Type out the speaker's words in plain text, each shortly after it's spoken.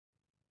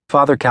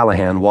Father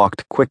Callahan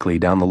walked quickly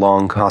down the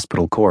long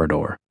hospital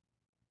corridor.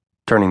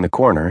 Turning the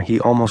corner,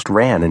 he almost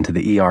ran into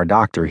the ER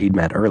doctor he'd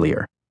met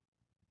earlier.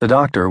 The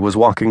doctor was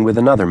walking with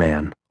another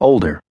man,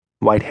 older,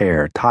 white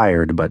hair,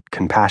 tired but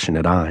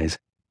compassionate eyes.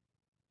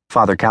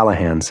 Father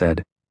Callahan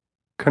said,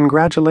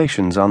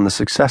 "Congratulations on the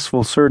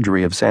successful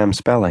surgery of Sam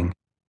Spelling."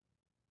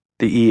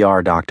 The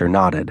ER doctor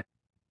nodded.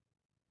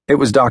 "It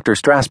was Dr.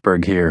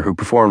 Strasberg here who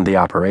performed the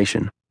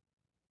operation."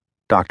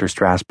 Dr.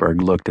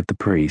 Strasberg looked at the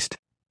priest.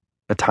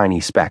 A tiny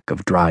speck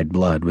of dried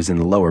blood was in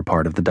the lower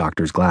part of the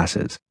doctor's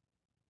glasses.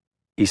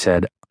 He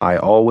said, "I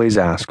always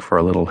ask for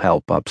a little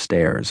help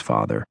upstairs,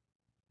 Father."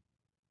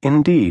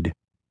 "Indeed.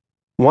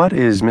 What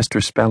is Mr.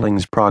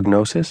 Spelling's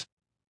prognosis?"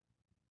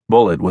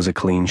 "Bullet was a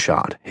clean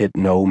shot, hit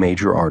no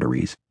major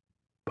arteries,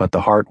 but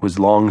the heart was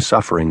long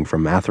suffering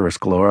from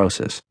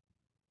atherosclerosis.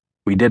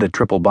 We did a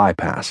triple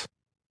bypass.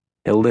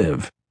 He'll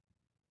live."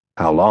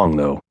 "How long,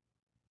 though?"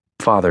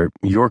 "Father,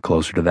 you're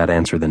closer to that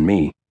answer than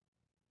me.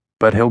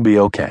 But he'll be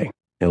okay.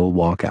 He'll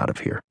walk out of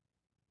here."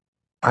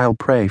 "I'll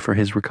pray for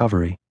his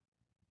recovery."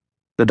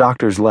 The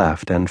doctors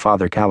left, and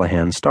Father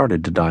Callahan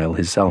started to dial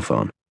his cell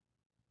phone.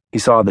 He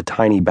saw the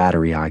tiny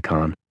battery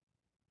icon.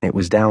 It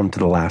was down to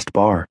the last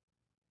bar.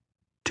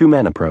 Two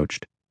men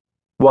approached.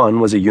 One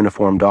was a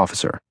uniformed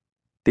officer.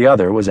 The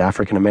other was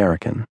African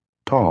American,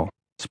 tall,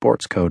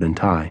 sports coat and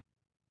tie.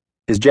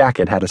 His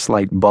jacket had a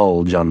slight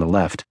bulge on the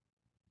left.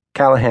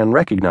 Callahan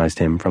recognized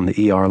him from the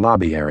ER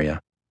lobby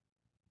area.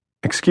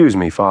 "Excuse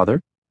me,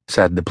 Father,"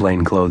 said the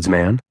plainclothes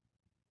man.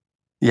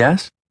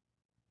 "Yes?"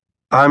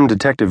 "I'm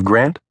Detective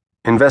Grant,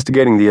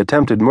 investigating the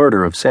attempted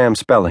murder of Sam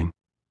Spelling."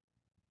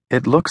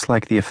 "It looks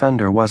like the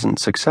offender wasn't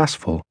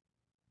successful.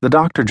 The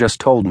doctor just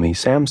told me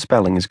Sam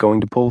Spelling is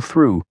going to pull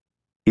through.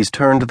 He's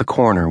turned the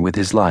corner with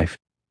his life.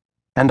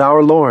 And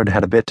our Lord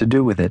had a bit to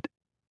do with it."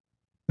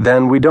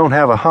 "Then we don't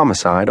have a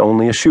homicide,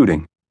 only a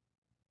shooting.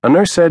 A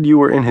nurse said you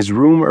were in his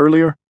room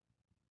earlier?"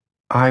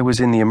 "I was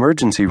in the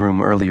emergency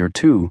room earlier,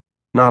 too,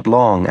 not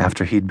long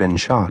after he'd been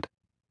shot."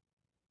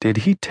 "Did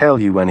he tell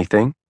you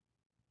anything?"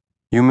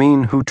 "You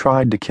mean who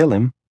tried to kill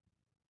him?"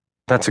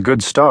 "That's a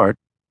good start."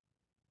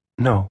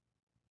 "No.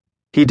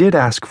 He did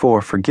ask for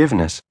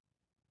forgiveness.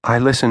 I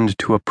listened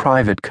to a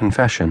private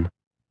confession."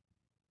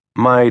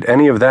 "Might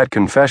any of that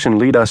confession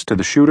lead us to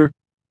the shooter?"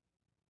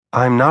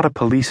 "I'm not a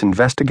police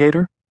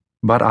investigator,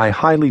 but I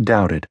highly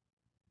doubt it.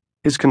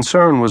 His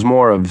concern was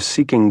more of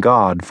seeking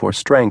God for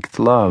strength,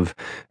 love,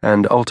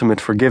 and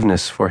ultimate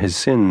forgiveness for his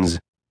sins."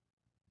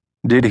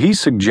 "Did he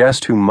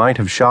suggest who might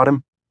have shot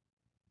him?"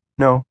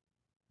 "No."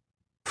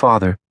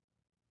 "Father,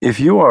 if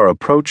you are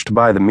approached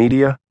by the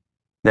media,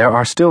 there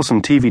are still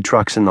some TV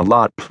trucks in the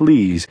lot.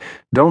 Please,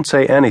 don't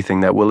say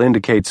anything that will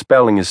indicate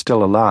Spelling is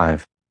still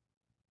alive."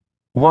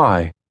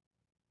 "Why?"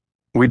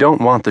 "We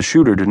don't want the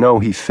shooter to know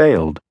he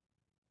failed."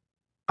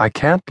 "I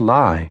can't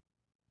lie."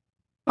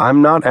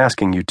 "I'm not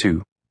asking you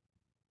to."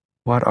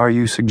 "What are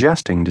you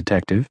suggesting,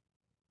 Detective?"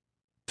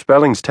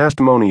 "Spelling's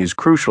testimony is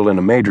crucial in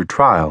a major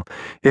trial.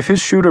 If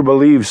his shooter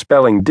believes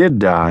Spelling did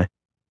die,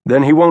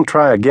 then he won't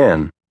try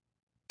again.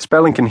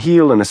 Spelling can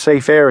heal in a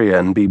safe area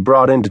and be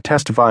brought in to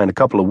testify in a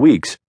couple of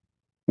weeks.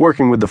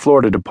 Working with the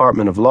Florida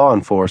Department of Law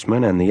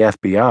Enforcement and the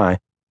FBI,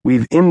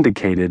 we've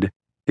indicated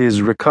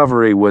his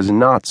recovery was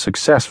not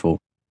successful."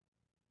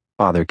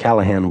 Father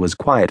Callahan was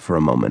quiet for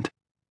a moment.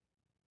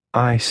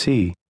 "I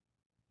see.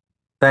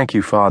 Thank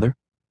you, Father."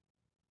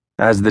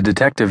 As the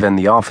detective and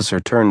the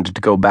officer turned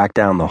to go back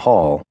down the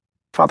hall,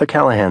 Father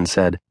Callahan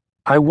said,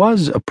 "I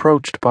was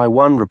approached by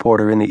one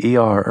reporter in the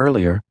ER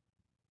earlier."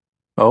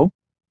 "Oh?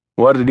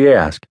 What did he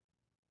ask?"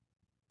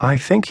 "I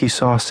think he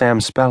saw Sam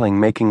Spelling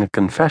making a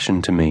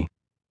confession to me,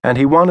 and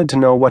he wanted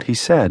to know what he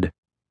said.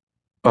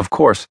 Of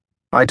course,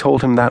 I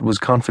told him that was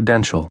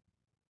confidential.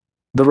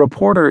 The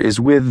reporter is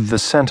with the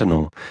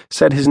Sentinel,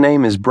 said his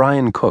name is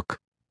Brian Cook."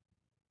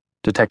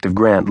 Detective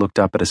Grant looked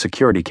up at a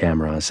security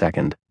camera a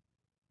second.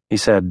 He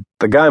said,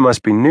 "The guy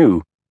must be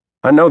new.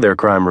 I know their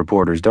crime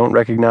reporters don't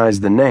recognize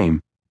the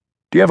name.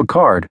 Do you have a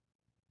card?"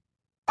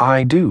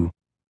 "I do.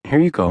 Here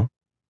you go."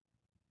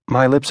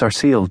 "My lips are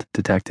sealed,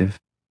 Detective.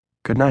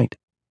 Good night."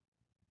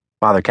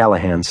 Father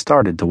Callahan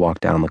started to walk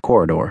down the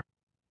corridor.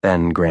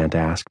 Then Grant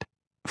asked,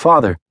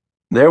 "Father,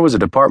 there was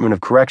a Department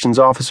of Corrections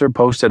officer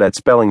posted at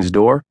Spelling's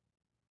door.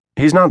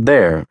 He's not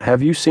there.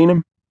 Have you seen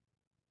him?"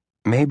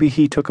 "Maybe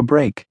he took a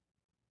break.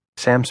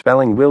 Sam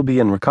Spelling will be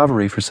in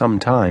recovery for some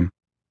time."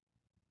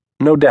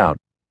 "No doubt.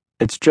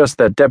 It's just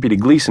that Deputy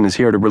Gleason is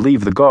here to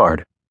relieve the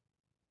guard."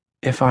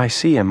 "If I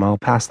see him, I'll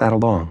pass that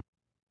along."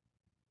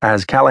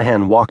 As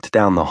Callahan walked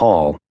down the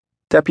hall,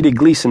 Deputy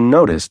Gleason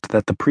noticed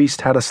that the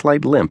priest had a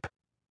slight limp.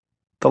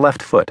 The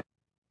left foot.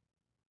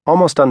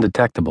 Almost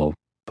undetectable,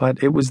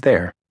 but it was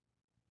there.